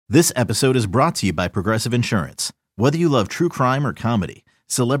This episode is brought to you by Progressive Insurance. Whether you love true crime or comedy,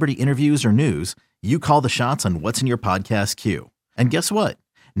 celebrity interviews or news, you call the shots on what's in your podcast queue. And guess what?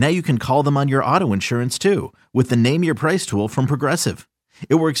 Now you can call them on your auto insurance too with the Name Your Price tool from Progressive.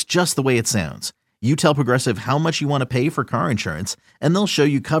 It works just the way it sounds. You tell Progressive how much you want to pay for car insurance, and they'll show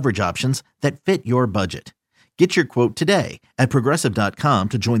you coverage options that fit your budget. Get your quote today at Progressive.com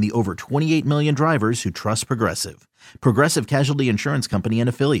to join the over 28 million drivers who trust Progressive. Progressive Casualty Insurance Company and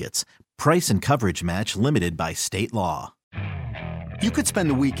Affiliates. Price and coverage match limited by state law. You could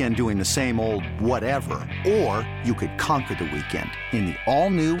spend the weekend doing the same old whatever, or you could conquer the weekend in the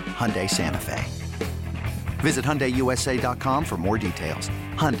all-new Hyundai Santa Fe. Visit HyundaiUSA.com for more details.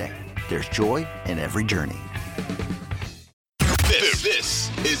 Hyundai, there's joy in every journey. This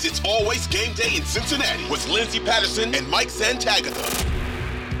is It's Always Game Day in Cincinnati with Lindsey Patterson and Mike Santagata.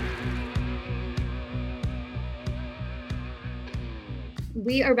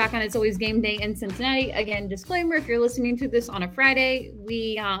 We are back on It's Always Game Day in Cincinnati. Again, disclaimer, if you're listening to this on a Friday,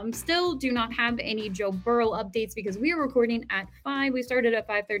 we still do not have any Joe Burrow updates because we are recording at 5. We started at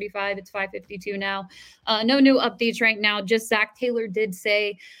 5:35. It's 5:52 now. No new updates right now. Just Zach Taylor did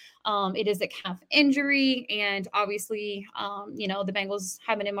say it is a calf injury. And obviously, the Bengals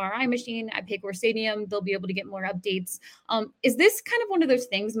have an MRI machine at Paycor Stadium. They'll be able to get more updates. Is this kind of one of those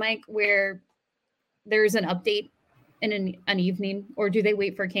things, Mike, where there's an update in an evening, or do they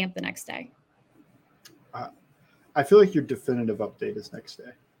wait for camp the next day? I feel like your definitive update is next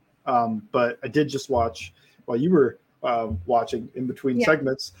day. But I did just watch while you were watching in between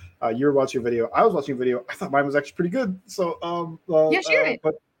segments. You were watching a video. I was watching a video. I thought mine was actually pretty good. So, share it.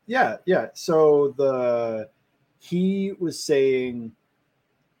 But yeah. So he was saying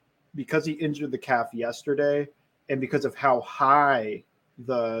because he injured the calf yesterday, and because of how high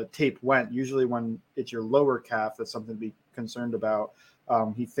the tape went, usually when it's your lower calf, that's something to be concerned about.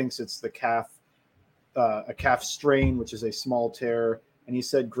 He thinks it's the calf, a calf strain, which is a small tear. And he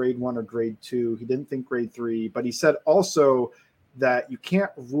said grade 1 or grade 2. He didn't think grade 3, but he said also that you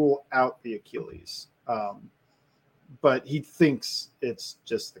can't rule out the Achilles. But he thinks it's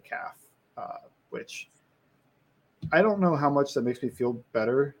just the calf, which I don't know how much that makes me feel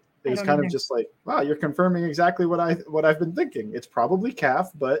better. It's kind of just like, wow, you're confirming exactly what I've been thinking. It's probably calf,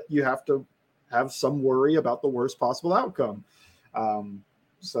 but you have to have some worry about the worst possible outcome.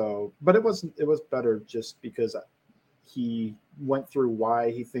 But it was better just because he went through why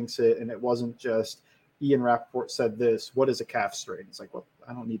he thinks it, and it wasn't just Ian Rappaport said this. What is a calf strain? It's like, well,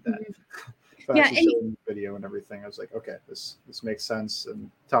 I don't need that. But Yeah, actually showing the video and everything, I was like, okay, this makes sense. And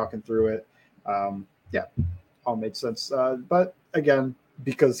talking through it, all made sense. But again,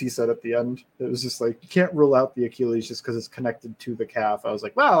 because he said at the end, it was just like, you can't rule out the Achilles just because it's connected to the calf. I was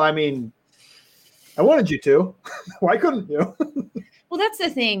like, well, I mean, I wanted you to. Why couldn't you? Well, that's the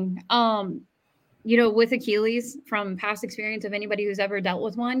thing. With Achilles, from past experience of anybody who's ever dealt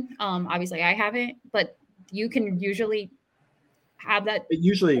with one, obviously I haven't, but you can usually have that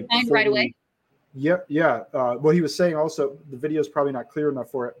right away. Yeah. What he was saying also, the video is probably not clear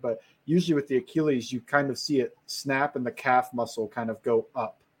enough for it, but usually with the Achilles, you kind of see it snap and the calf muscle kind of go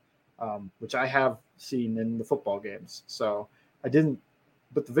up, which I have seen in the football games. So I didn't,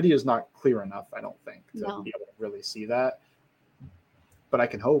 but the video is not clear enough, I don't think, to be able to really see that. But I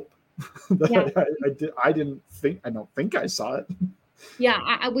can hope. I don't think I saw it.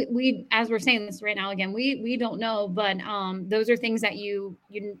 Yeah, we as we're saying this right now again, we don't know, but those are things that you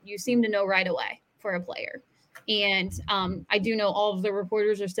seem to know right away for a player. And I do know all of the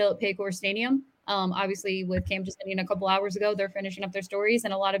reporters are still at Paycor Stadium. Obviously, with camp just ending a couple hours ago, they're finishing up their stories,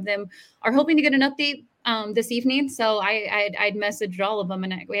 and a lot of them are hoping to get an update this evening. So I'd messaged all of them,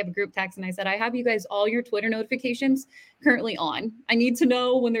 and we have a group text, and I said, I have you guys all your Twitter notifications currently on. I need to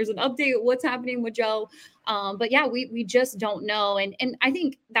know when there's an update, what's happening with Joe. But yeah, we just don't know. And I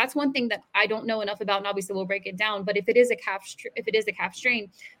think that's one thing that I don't know enough about, and obviously we'll break it down. But if it is a calf strain,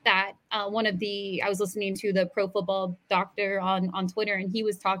 that I was listening to the Pro Football Doctor on Twitter, and he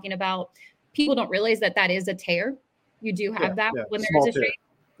was talking about people don't realize that is a tear. You do have that when there is a strain.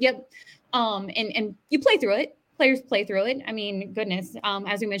 Yep. And you play through it. Players play through it. I mean, goodness,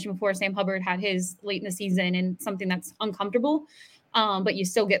 as we mentioned before, Sam Hubbard had his late in the season and something that's uncomfortable, but you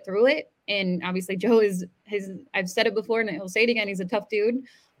still get through it. And obviously Joe I've said it before and I'll say it again, he's a tough dude,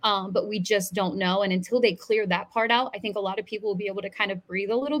 but we just don't know. And until they clear that part out, I think a lot of people will be able to kind of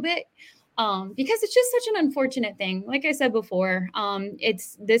breathe a little bit. Because it's just such an unfortunate thing. Like I said before,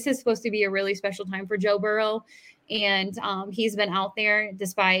 this is supposed to be a really special time for Joe Burrow. And he's been out there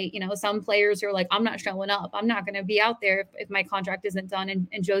despite, some players are like, I'm not showing up. I'm not going to be out there if my contract isn't done.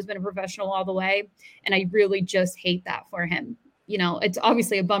 And Joe's been a professional all the way. And I really just hate that for him. it's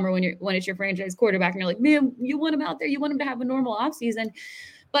obviously a bummer when it's your franchise quarterback and you're like, man, you want him out there. You want him to have a normal offseason.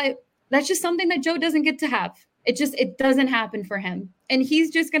 But that's just something that Joe doesn't get to have. It doesn't happen for him. And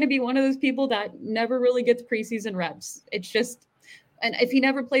he's just going to be one of those people that never really gets preseason reps. It's just, and if he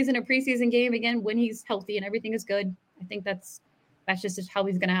never plays in a preseason game again, when he's healthy and everything is good, I think that's just how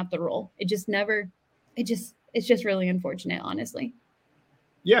he's going to have to roll. It's just really unfortunate, honestly.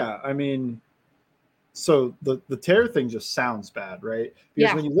 Yeah. I mean, so the tear thing just sounds bad, right?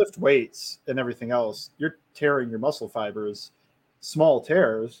 Because when you lift weights and everything else, you're tearing your muscle fibers, small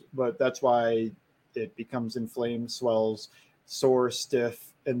tears, but that's why it becomes inflamed, swells, sore,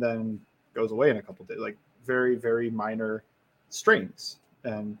 stiff, and then goes away in a couple of days, like very, very minor strains.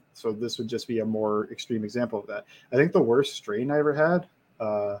 And so this would just be a more extreme example of that. I think the worst strain I ever had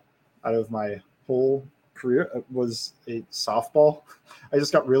out of my whole career was a softball. I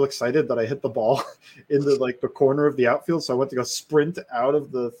just got real excited that I hit the ball into like the corner of the outfield. So I went to go sprint out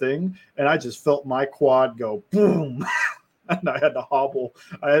of the thing and I just felt my quad go boom. And I had to hobble.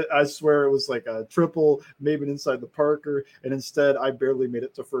 I swear it was like a triple, maybe inside the Parker. And instead I barely made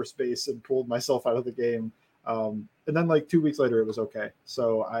it to first base and pulled myself out of the game. And then like 2 weeks later, it was okay.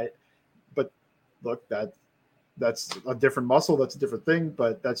 So but look, that's a different muscle. That's a different thing,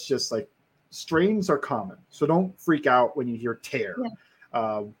 but that's just like, strains are common. So don't freak out when you hear tear.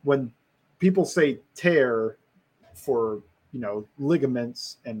 Yeah. When people say tear for,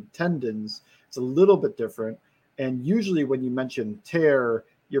 ligaments and tendons, it's a little bit different. And usually when you mention tear,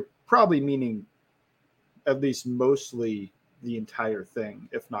 you're probably meaning at least mostly the entire thing,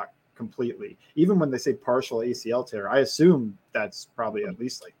 if not completely. Even when they say partial ACL tear, I assume that's probably at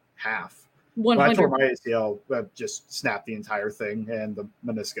least like half. 100%. When I tore my ACL, I just snapped the entire thing and the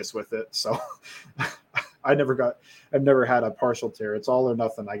meniscus with it. So I've never had a partial tear. It's all or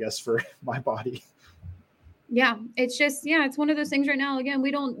nothing, I guess, for my body. Yeah, it's just, it's one of those things right now. Again,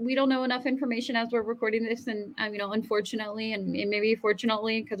 we don't know enough information as we're recording this, and unfortunately, and maybe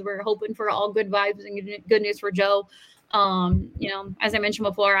fortunately, because we're hoping for all good vibes and good news for Joe. As I mentioned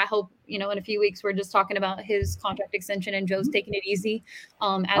before, I hope in a few weeks we're just talking about his contract extension and Joe's taking it easy.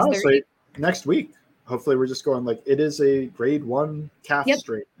 Honestly, next week, hopefully, we're just going like it is a grade 1 calf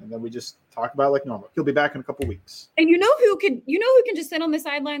strain, and then we just talk about it like normal. He'll be back in a couple weeks. And who can just sit on the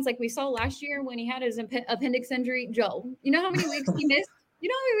sidelines like we saw last year when he had his appendix injury? Joe. You know how many weeks he missed?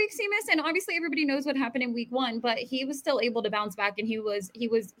 And obviously everybody knows what happened in week 1, but he was still able to bounce back and he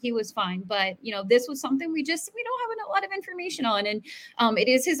was fine. But this was something we don't have a lot of information on. And it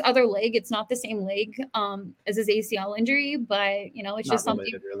is his other leg. It's not the same leg as his ACL injury, but it's not just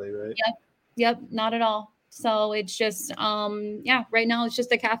something really, right? Yep, not at all. So it's just, right now it's just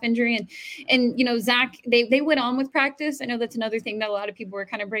a calf injury. And Zach, they went on with practice. I know that's another thing that a lot of people were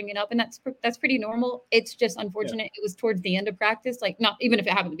kind of bringing up, and that's pretty normal. It's just unfortunate. Yeah. It was towards the end of practice. Like, not even if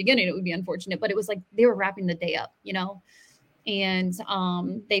it happened at the beginning, it would be unfortunate, but it was like they were wrapping the day up, and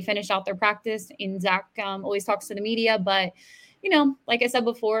they finished out their practice, and Zach always talks to the media, but like I said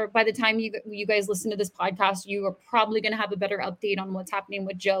before, by the time you guys listen to this podcast, you are probably going to have a better update on what's happening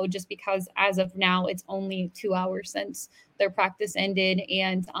with Joe, just because as of now, it's only 2 hours since their practice ended.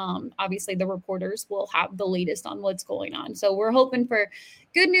 And obviously the reporters will have the latest on what's going on. So we're hoping for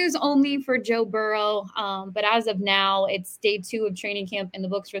good news only for Joe Burrow. But as of now, it's day 2 of training camp in the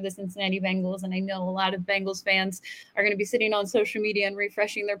books for the Cincinnati Bengals. And I know a lot of Bengals fans are going to be sitting on social media and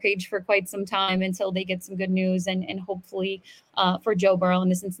refreshing their page for quite some time until they get some good news and hopefully for Joe Burrow and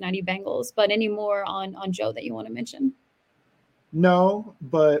the Cincinnati Bengals. But any more on Joe that you want to mention? No,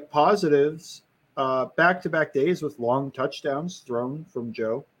 but positives. Back-to-back days with long touchdowns thrown from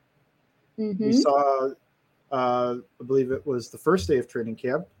Joe. Mm-hmm. We saw, I believe it was the first day of training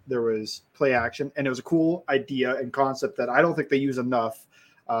camp, there was play action, and it was a cool idea and concept that I don't think they use enough.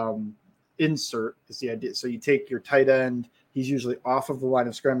 Insert is the idea. So you take your tight end, he's usually off of the line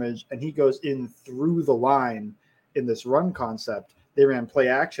of scrimmage, and he goes in through the line in this run concept. They ran play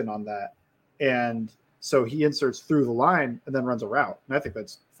action on that, and so he inserts through the line and then runs a route. And I think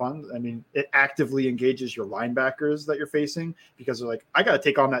that's fun. I mean, it actively engages your linebackers that you're facing because they're like, I got to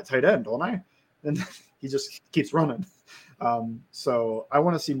take on that tight end, don't I? And he just keeps running. So I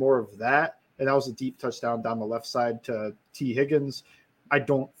want to see more of that. And that was a deep touchdown down the left side to T. Higgins. I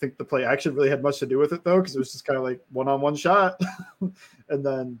don't think the play action really had much to do with it, though, because it was just kind of like one-on-one shot. And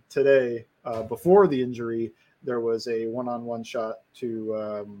then today, before the injury, there was a one-on-one shot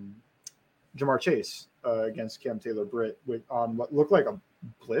to Jamar Chase against Cam Taylor-Britt on what looked like a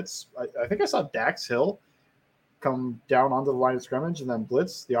blitz. I think I saw Dax Hill come down onto the line of scrimmage and then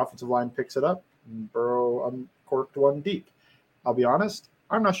blitz. The offensive line picks it up, and Burrow uncorked one deep. I'll be honest,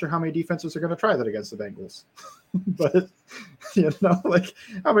 I'm not sure how many defenses are going to try that against the Bengals. But Like,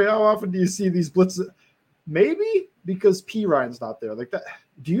 how often do you see these blitzes? Maybe because P. Ryan's not there. Like that.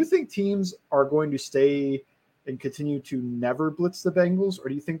 Do you think teams are going to stay and continue to never blitz the Bengals, or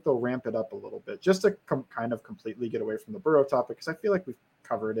do you think they'll ramp it up a little bit just to kind of completely get away from the Burrow topic? Because I feel like we've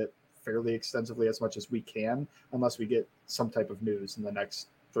covered it fairly extensively as much as we can, unless we get some type of news in the next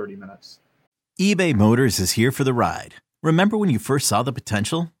 30 minutes. eBay Motors is here for the ride. Remember when you first saw the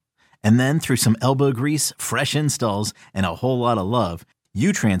potential? And then through some elbow grease, fresh installs, and a whole lot of love,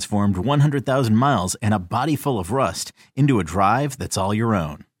 you transformed 100,000 miles and a body full of rust into a drive that's all your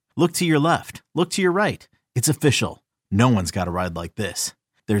own. Look to your left. Look to your right. It's official. No one's got a ride like this.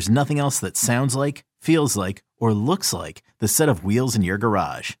 There's nothing else that sounds like, feels like, or looks like the set of wheels in your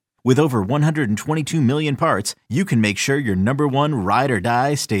garage. With over 122 million parts, you can make sure your number one ride or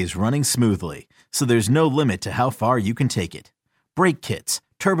die stays running smoothly. So there's no limit to how far you can take it. Brake kits,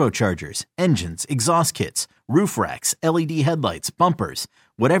 turbochargers, engines, exhaust kits, roof racks, LED headlights, bumpers,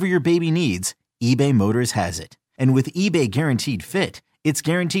 whatever your baby needs, eBay Motors has it. And with eBay Guaranteed Fit, it's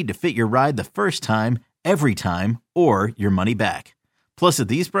guaranteed to fit your ride the first time, every time, or your money back. Plus at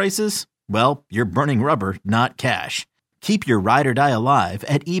these prices, well, you're burning rubber, not cash. Keep your ride or die alive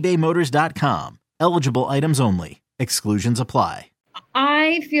at ebaymotors.com. Eligible items only. Exclusions apply.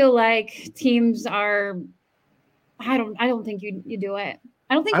 I feel like teams are, I don't think you do it.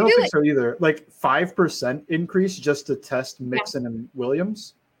 I don't think so either. Like 5% increase just to test Mixon and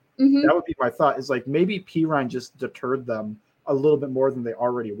Williams. Mm-hmm. That would be my thought, is like maybe P. Ryan just deterred them a little bit more than they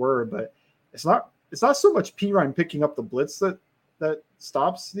already were, but it's not so much P. Ryan picking up the blitz that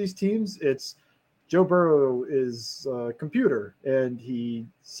stops these teams. It's Joe Burrow is a computer, and he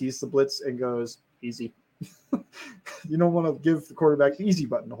sees the blitz and goes, easy. You don't want to give the quarterback the easy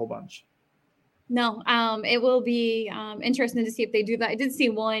button a whole bunch. No, it will be interesting to see if they do that. I did see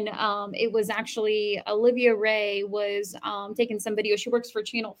one. It was actually Olivia Ray was taking some video. She works for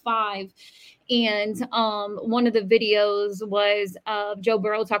Channel 5. And one of the videos was of Joe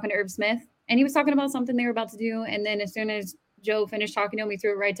Burrow talking to Irv Smith. And he was talking about something they were about to do. And then as soon as Joe finished talking to him, he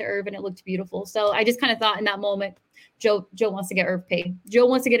threw it right to Irv, and it looked beautiful. So I just kind of thought in that moment, Joe wants to get Irv paid. Joe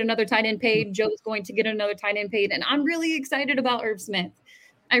wants to get another tight end paid. Joe's going to get another tight end paid. And I'm really excited about Irv Smith.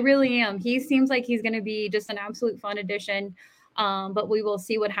 I really am. He seems like he's going to be just an absolute fun addition. But we will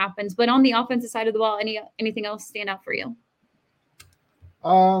see what happens. But on the offensive side of the ball, anything else stand out for you?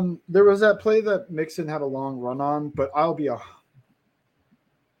 There was that play that Mixon had a long run on, but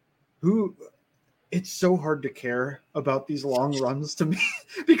it's so hard to care about these long runs to me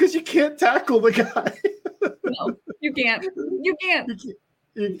because you can't tackle the guy. No, you can't. You can't.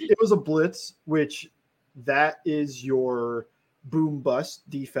 It was a blitz, which that is your boom bust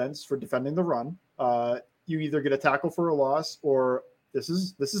defense for defending the run. You either get a tackle for a loss, or this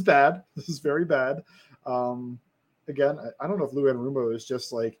is bad. This is very bad. Again, I don't know if Lou Anarumo is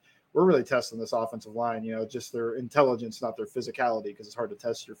just like, we're really testing this offensive line, just their intelligence, not their physicality, because it's hard to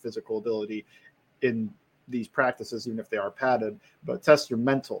test your physical ability in these practices, even if they are padded, but test your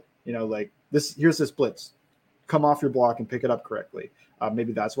mental, like this, here's this blitz, come off your block and pick it up correctly.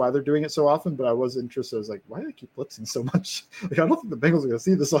 Maybe that's why they're doing it so often, but I was interested. I was like, why do they keep blitzing so much? Like, I don't think the Bengals are going to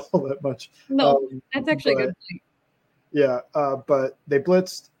see this all that much. No, that's actually a good point. Yeah, but they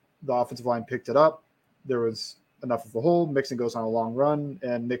blitzed. The offensive line picked it up. There was enough of a hole. Mixon goes on a long run,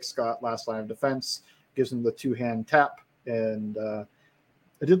 and Nick Scott, last line of defense, gives him the two-hand tap. And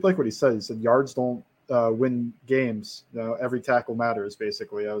I did like what he said. He said, yards don't win games. Every tackle matters,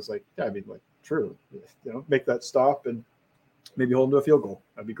 basically. I was like, yeah, I mean, like, true. Make that stop and maybe hold him to a field goal.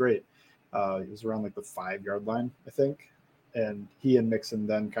 That'd be great. It was around like the 5-yard line, I think. And he and Mixon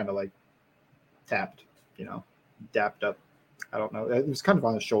then kind of like tapped, dapped up. I don't know. It was kind of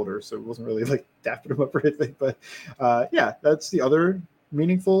on his shoulder, so it wasn't really like dapping him up or anything. But yeah, that's the other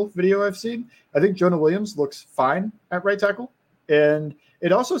meaningful video I've seen. I think Jonah Williams looks fine at right tackle. And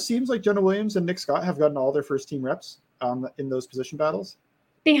it also seems like Jonah Williams and Nick Scott have gotten all their first team reps in those position battles.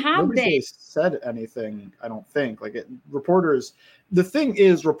 They have Nobody really said anything, I don't think. Reporters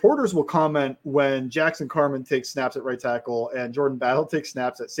will comment when Jackson Carman takes snaps at right tackle and Jordan Battle takes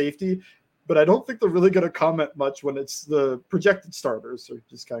snaps at safety, but I don't think they're really going to comment much when it's the projected starters. So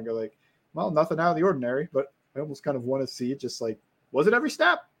just kind of go like, well, nothing out of the ordinary, but I almost kind of want to see just like, was it every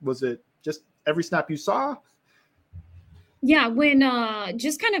snap? Was it just every snap you saw? Yeah, when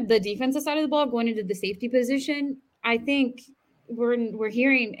just kind of the defensive side of the ball going into the safety position, I think we're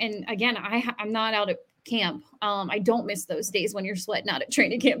hearing, and again, I'm not out at camp. I don't miss those days when you're sweating out at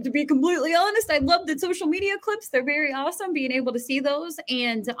training camp, to be completely honest. I love the social media clips. They're very awesome, being able to see those.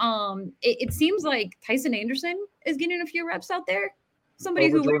 And it seems like Tyson Anderson is getting a few reps out there. Somebody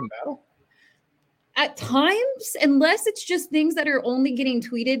who Jordan Battle? At times, unless it's just things that are only getting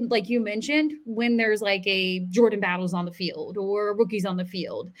tweeted, like you mentioned, when there's like a Jordan Battles on the field or rookies on the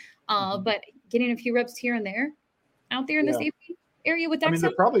field. But getting a few reps here and there out there in the safety area with that. I mean,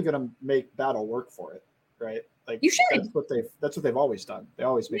 they're probably going to make Battle work for it, right? Like you should. That's what they've always done. They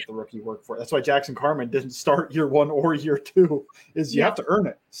always make the rookie work for it. That's why Jackson Carman didn't start year 1 or year 2. Is you have to earn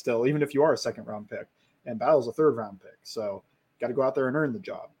it still, even if you are a 2nd round pick. And Battle's a 3rd round pick, so got to go out there and earn the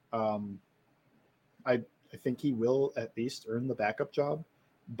job. I think he will at least earn the backup job,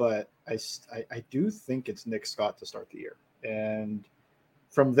 but I do think it's Nick Scott to start the year. And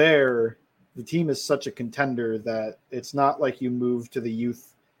from there, the team is such a contender that it's not like you move to the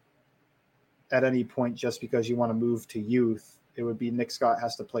youth at any point just because you want to move to youth. It would be Nick Scott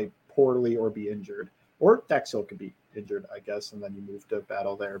has to play poorly or be injured, or Dax Hill could be injured, I guess, and then you move to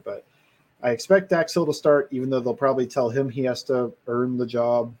Battle there. But I expect Dax Hill to start, even though they'll probably tell him he has to earn the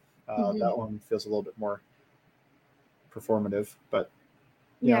job. That one feels a little bit more performative, but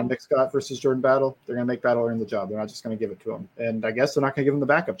you know, Nick Scott versus Jordan Battle, they're going to make Battle earn the job. They're not just going to give it to him. And I guess they're not going to give him the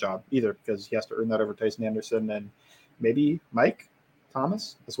backup job either, because he has to earn that over Tyson Anderson and maybe Mike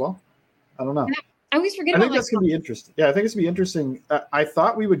Thomas as well. I don't know. I always forget. I think that's going to be interesting. Yeah, I think it's going to be interesting. I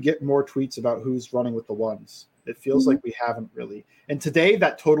thought we would get more tweets about who's running with the ones. It feels like we haven't really. And today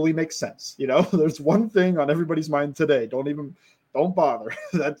that totally makes sense. You know, there's one thing on everybody's mind today. Don't bother.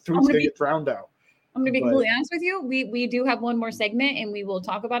 That tweet's going to get drowned out. I'm going to be completely honest with you. We do have one more segment and we will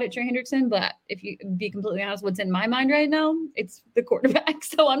talk about it, Trey Hendrickson. But if you be completely honest, what's in my mind right now, it's the quarterback.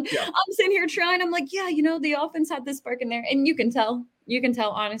 So I'm sitting here trying. I'm like, the offense had this spark in there. And you can tell,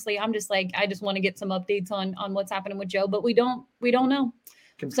 honestly, I'm just like, I just want to get some updates on what's happening with Joe, but we don't know.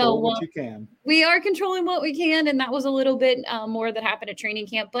 Control what you can. We are controlling what we can, and that was a little bit more that happened at training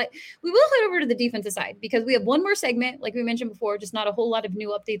camp. But we will head over to the defensive side because we have one more segment, like we mentioned before, just not a whole lot of new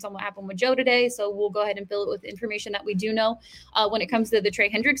updates on what happened with Joe today. So we'll go ahead and fill it with information that we do know when it comes to the Trey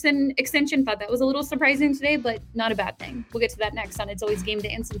Hendrickson extension. Thought that was a little surprising today, but not a bad thing. We'll get to that next on It's Always Game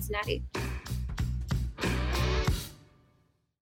Day in Cincinnati.